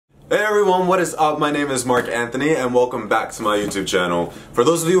Hey everyone, what is up? My name is Mark Anthony and welcome back to my YouTube channel. For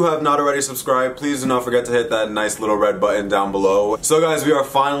those of you who have not already subscribed, please do not forget to hit that nice little red button down below. So guys, we are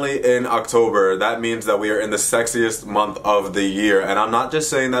finally in October. That means that we are in the sexiest month of the year. And I'm not just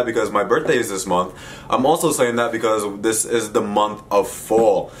saying that because my birthday is this month. I'm also saying that because this is the month of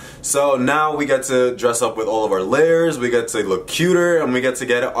fall. So now we get to dress up with all of our layers, we get to look cuter, and we get to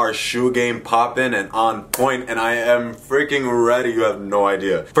get our shoe game poppin' and on point, and I am freaking ready, you have no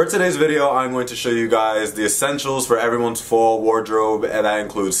idea. For today's video, I'm going to show you guys the essentials for everyone's fall wardrobe, and that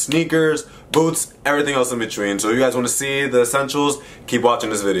includes sneakers, boots, everything else in between. So if you guys want to see the essentials, keep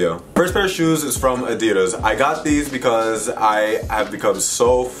watching this video. First pair of shoes is from Adidas. I got these because I have become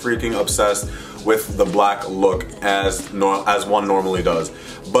so freaking obsessed with the black look as one normally does.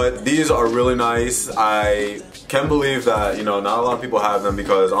 But these are really nice. I can't believe that, you know, not a lot of people have them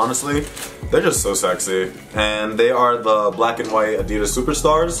because honestly, they're just so sexy. And they are the black and white Adidas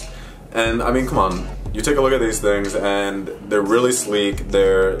Superstars. And I mean, come on, you take a look at these things and they're really sleek,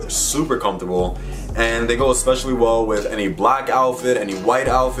 they're super comfortable, and they go especially well with any black outfit, any white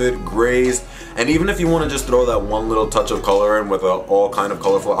outfit, grays, and even if you want to just throw that one little touch of color in with an all kind of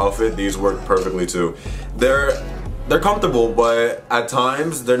colorful outfit, these work perfectly too. They're comfortable, but at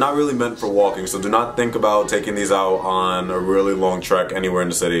times they're not really meant for walking, so do not think about taking these out on a really long trek anywhere in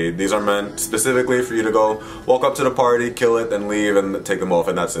the city. These are meant specifically for you to go walk up to the party, kill it, then leave and take them off,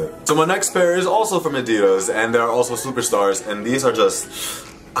 and that's it. So my next pair is also from Adidas, and they're also Superstars, and these are just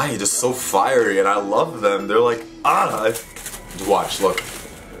so fiery, and I love them. They're like, watch, look.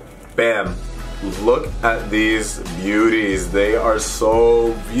 Bam. Look at these beauties. They are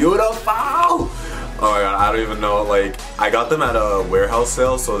so beautiful. Oh my god, I don't even know, like, I got them at a warehouse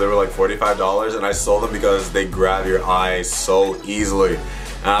sale, so they were like $45, and I sold them because they grab your eye so easily.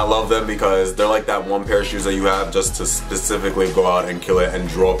 And I love them because they're like that one pair of shoes that you have just to specifically go out and kill it and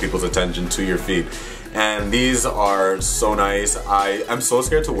draw people's attention to your feet. And these are so nice. I am so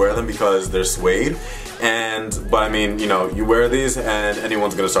scared to wear them because they're suede. But I mean, you know, you wear these and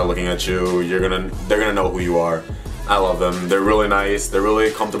anyone's gonna start looking at you. They're gonna know who you are. I love them. They're really nice. They're really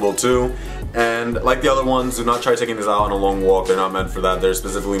comfortable too. And like the other ones, do not try taking these out on a long walk. They're not meant for that. They're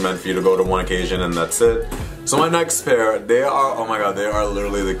specifically meant for you to go to one occasion and that's it. So my next pair, they are, oh my god, they are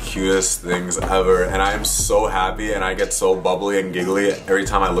literally the cutest things ever. And I am so happy and I get so bubbly and giggly every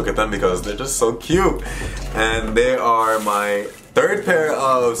time I look at them because they're just so cute. And they are my third pair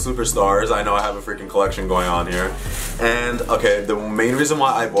of Superstars. I know I have a freaking collection going on here. And okay, the main reason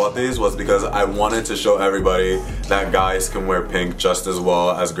why I bought these was because I wanted to show everybody that guys can wear pink just as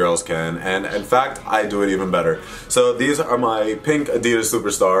well as girls can. And in fact, I do it even better. So these are my pink Adidas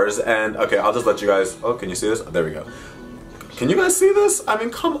Superstars. And okay, I'll just let you guys, oh, can you see this? There we go. Can you guys see this? I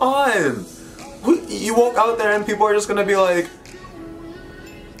mean, come on. You walk out there and people are just gonna be like,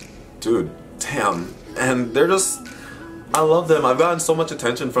 dude, damn. And they're just, I love them. I've gotten so much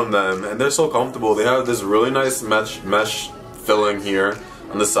attention from them and they're so comfortable. They have this really nice mesh filling here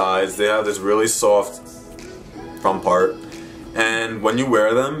on the sides. They have this really soft front part. And when you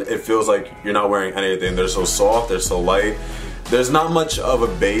wear them, it feels like you're not wearing anything. They're so soft, they're so light. There's not much of a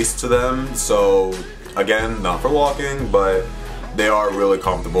base to them. So again, not for walking, but they are really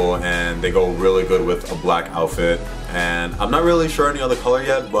comfortable and they go really good with a black outfit. And I'm not really sure any other color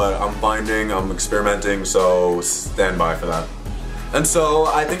yet, but I'm experimenting, so stand by for that. And so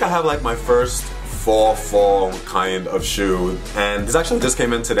I think I have like my first fall kind of shoe, and this actually just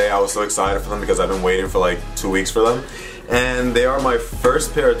came in today. I was so excited for them because I've been waiting for like 2 weeks for them. And they are my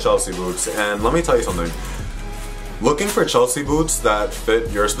first pair of Chelsea boots, and let me tell you something. Looking for Chelsea boots that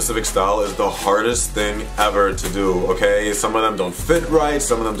fit your specific style is the hardest thing ever to do, okay? Some of them don't fit right,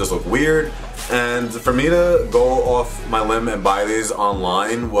 some of them just look weird. And for me to go off my limb and buy these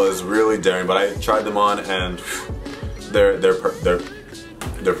online was really daring, but I tried them on and they're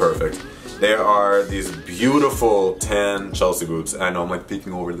perfect. They are these beautiful tan Chelsea boots. I know I'm like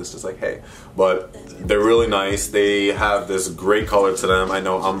peeking over this just like, hey. But they're really nice. They have this great color to them. I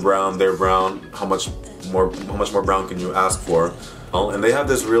know I'm brown, they're brown. How much more brown can you ask for? And they have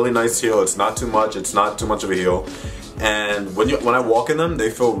this really nice heel. It's not too much, it's not too much of a heel. And when I walk in them, they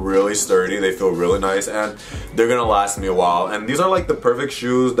feel really sturdy, they feel really nice, and they're gonna last me a while. And these are like the perfect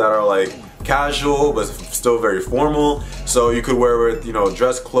shoes that are like casual but still very formal, so you could wear with, you know,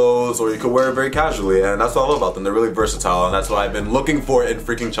 dress clothes, or you could wear it very casually, and that's what I love about them. They're really versatile, and that's what I've been looking for in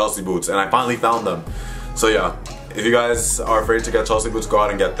freaking Chelsea boots, and I finally found them. So yeah, if you guys are afraid to get Chelsea boots, go out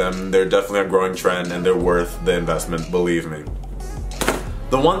and get them. They're definitely a growing trend and they're worth the investment, believe me.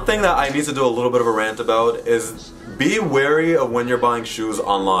 The one thing that I need to do a little bit of a rant about is be wary of when you're buying shoes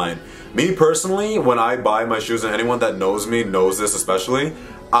online. Me personally, when I buy my shoes, and anyone that knows me knows this especially,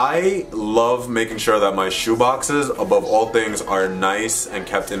 I love making sure that my shoe boxes, above all things, are nice and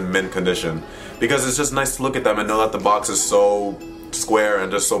kept in mint condition. Because it's just nice to look at them and know that the box is so square and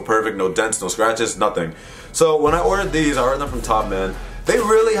just so perfect, no dents, no scratches, nothing. So when I ordered these, I ordered them from Top Man. They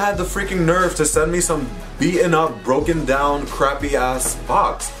really had the freaking nerve to send me some beaten up, broken down, crappy ass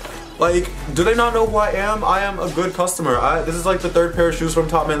box. Like, do they not know who I am? I am a good customer. This is like the third pair of shoes from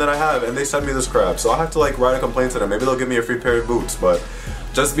Top Man that I have, and they send me this crap. So I have to like write a complaint to them. Maybe they'll give me a free pair of boots, but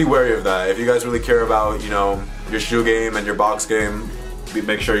just be wary of that. If you guys really care about, you know, your shoe game and your box game,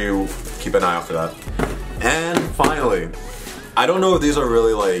 make sure you keep an eye out for that. And finally, I don't know if these are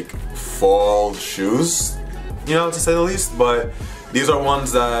really like fall shoes, you know, to say the least, but these are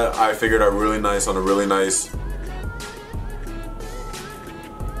ones that I figured are really nice on a really nice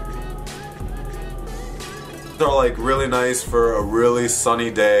are like really nice for a really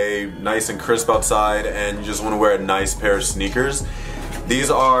sunny day, nice and crisp outside, and you just want to wear a nice pair of sneakers. These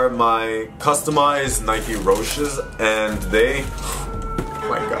are my customized Nike Roches, and they, oh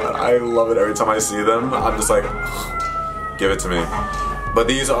my god, I love it every time I see them. I'm just like, give it to me. But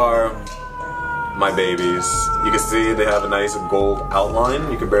these are my babies. You can see they have a nice gold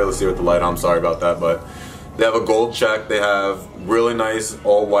outline. You can barely see with the light, I'm sorry about that, but they have a gold check, they have really nice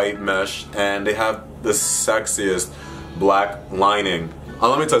all white mesh, and they have the sexiest black lining.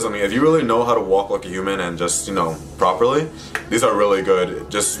 Let me tell you something, if you really know how to walk like a human and just, you know, properly, these are really good.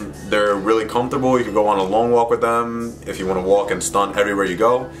 Just, they're really comfortable. You can go on a long walk with them. If you want to walk and stunt everywhere you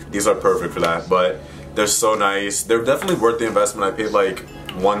go, these are perfect for that. But they're so nice. They're definitely worth the investment. I paid like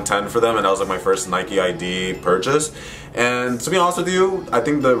 $110 for them, and that was like my first Nike ID purchase. And to be honest with you, I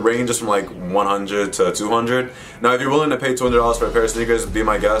think the range is from like 100 to 200. Now, if you're willing to pay $200 for a pair of sneakers, be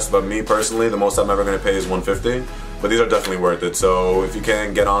my guest. But me personally, the most I'm ever going to pay is $150. But these are definitely worth it. So if you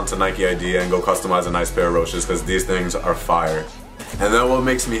can, get on to Nike ID and go customize a nice pair of Roches, because these things are fire. And then what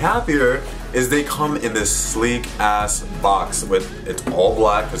makes me happier is they come in this sleek ass box with, it's all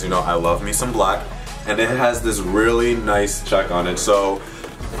black, because you know I love me some black, and it has this really nice check on it. So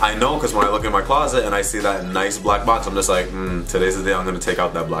I know, because when I look in my closet and I see that nice black box, I'm just like, today's the day I'm going to take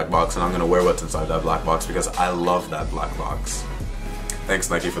out that black box and I'm going to wear what's inside that black box, because I love that black box. Thanks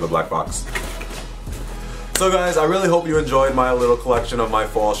Nike for the black box. So guys, I really hope you enjoyed my little collection of my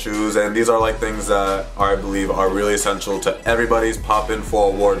fall shoes, and these are like things that I believe are really essential to everybody's pop-in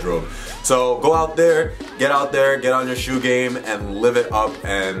fall wardrobe. So go out there, get on your shoe game and live it up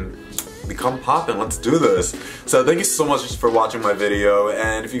and become poppin'. Let's do this. So thank you so much for watching my video,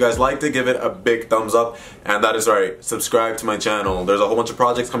 and if you guys liked it, give it a big thumbs up, and that is right, subscribe to my channel. There's a whole bunch of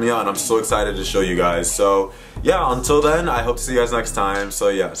projects coming out and I'm so excited to show you guys. So yeah, until then, I hope to see you guys next time. So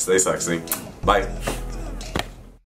yeah, stay sexy. Bye.